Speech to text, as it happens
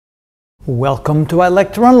Welcome to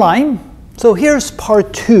iLecture Online. So here's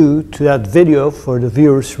part 2 to that video for the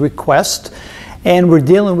viewer's request, and we're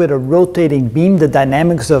dealing with a rotating beam, the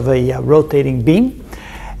dynamics of a rotating beam.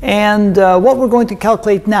 And what we're going to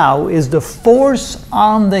calculate now is the force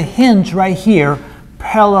on the hinge right here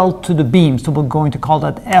parallel to the beam. So we're going to call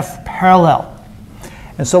that F parallel.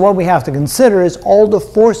 And so what we have to consider is all the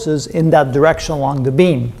forces in that direction along the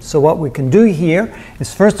beam. So what we can do here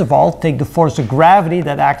is, first of all, take the force of gravity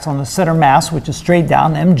that acts on the center mass, which is straight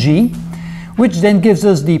down, mg, which then gives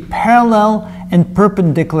us the parallel and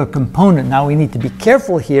perpendicular component. Now we need to be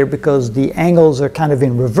careful here because the angles are kind of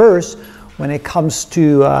in reverse when it comes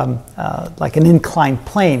to like an inclined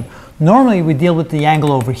plane. Normally we deal with the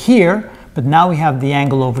angle over here, but now we have the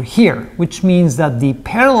angle over here, which means that the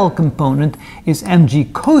parallel component is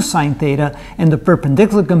mg cosine theta and the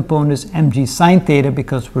perpendicular component is mg sine theta,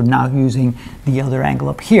 because we're now using the other angle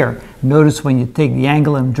up here. Notice when you take the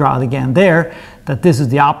angle and draw it again there, that this is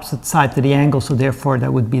the opposite side to the angle, so therefore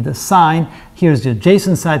that would be the sine. Here's the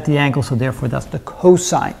adjacent side to the angle, so therefore that's the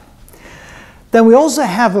cosine. Then we also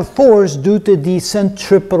have a force due to the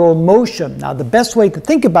centripetal motion. Now the best way to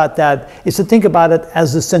think about that is to think about it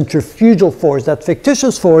as the centrifugal force, that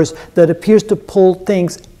fictitious force that appears to pull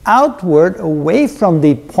things outward away from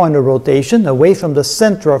the point of rotation, away from the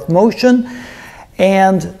center of motion.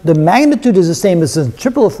 And the magnitude is the same as the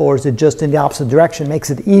centripetal force, it's just in the opposite direction.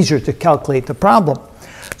 Makes it easier to calculate the problem.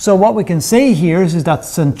 So what we can say here is that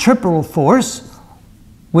centripetal force,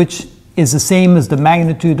 which is the same as the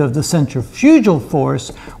magnitude of the centrifugal force,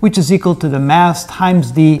 which is equal to the mass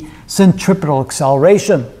times the centripetal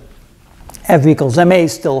acceleration. F equals ma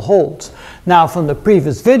still holds. Now from the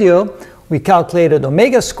previous video, we calculated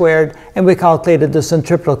omega squared and we calculated the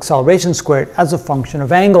centripetal acceleration squared as a function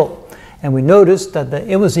of angle. And we noticed that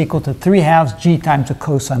it was equal to 3/2 g times the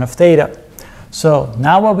cosine of theta. So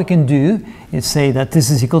now what we can do is say that this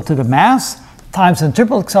is equal to the mass times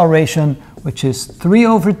centripetal acceleration, which is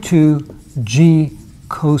 3/2 g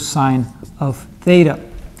cosine of theta.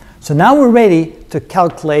 So now we're ready to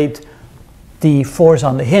calculate the force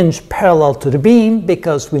on the hinge parallel to the beam,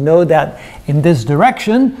 because we know that in this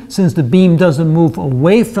direction, since the beam doesn't move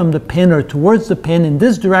away from the pin or towards the pin, in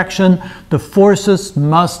this direction, the forces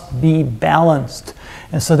must be balanced.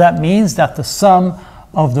 And so that means that the sum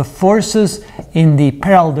of the forces in the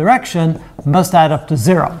parallel direction must add up to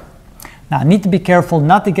 0. Now, I need to be careful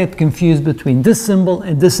not to get confused between this symbol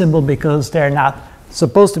and this symbol, because they're not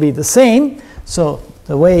supposed to be the same. So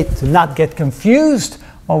the way to not get confused,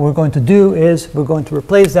 what we're going to do is we're going to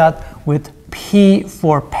replace that with P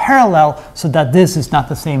for parallel, so that this is not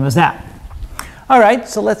the same as that. All right,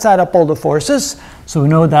 so let's add up all the forces. So we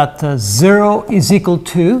know that 0 is equal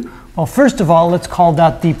to, well, first of all, let's call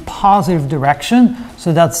that the positive direction.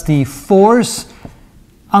 So that's the force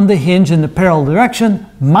on the hinge in the parallel direction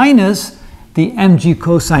minus the mg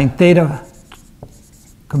cosine theta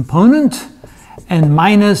component and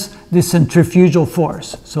minus the centrifugal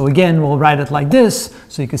force. So again, we'll write it like this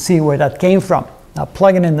so you can see where that came from. Now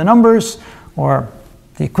plugging in the numbers or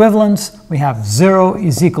the equivalents, we have 0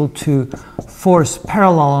 is equal to force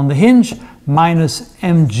parallel on the hinge minus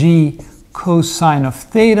mg cosine of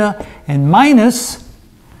theta and minus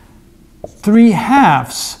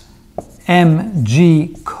 3/2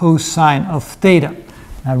 mg cosine of theta.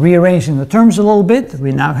 Now rearranging the terms a little bit,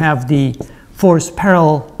 we now have the force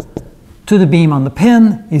parallel to the beam on the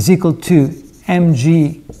pin is equal to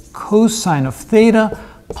mg cosine of theta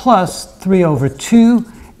plus 3/2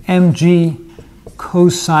 mg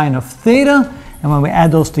cosine of theta. And when we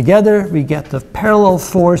add those together, we get the parallel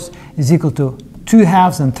force is equal to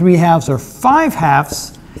 2/2 and 3/2 or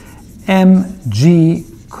 5/2 mg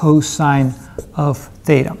cosine of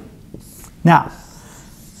theta. Now,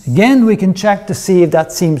 again, we can check to see if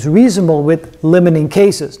that seems reasonable with limiting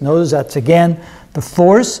cases. Notice that, again, the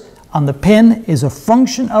force on the pin is a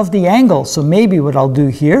function of the angle. So maybe what I'll do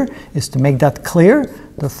here is to make that clear,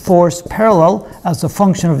 the force parallel as a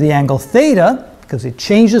function of the angle theta, because it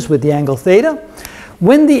changes with the angle theta,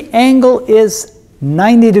 when the angle is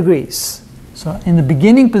 90 degrees. So in the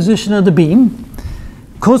beginning position of the beam,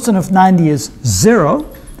 cosine of 90 is 0,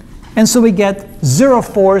 and so we get 0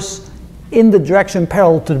 force in the direction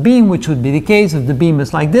parallel to the beam, which would be the case if the beam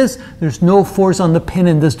is like this. There's no force on the pin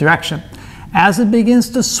in this direction. As it begins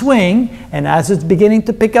to swing and as it's beginning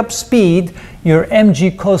to pick up speed, your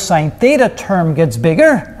mg cosine theta term gets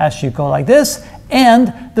bigger as you go like this,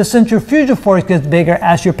 and the centrifugal force gets bigger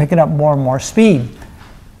as you're picking up more and more speed.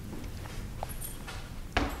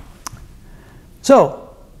 So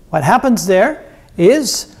what happens there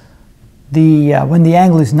is when the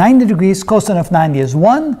angle is 90 degrees, cosine of 90 is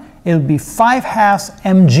 1, it would be 5/2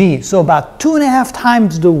 mg. So about 2.5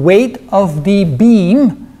 times the weight of the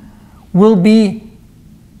beam will be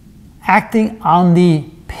acting on the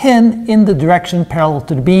pin in the direction parallel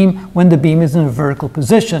to the beam when the beam is in a vertical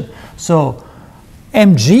position. So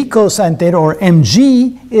mg cosine theta, or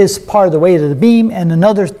mg, is part of the weight of the beam, and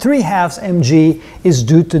another 3/2 mg is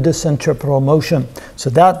due to the centripetal motion. So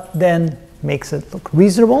that then makes it look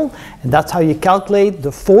reasonable, and that's how you calculate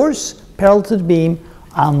the force parallel to the beam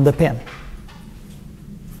on the pin.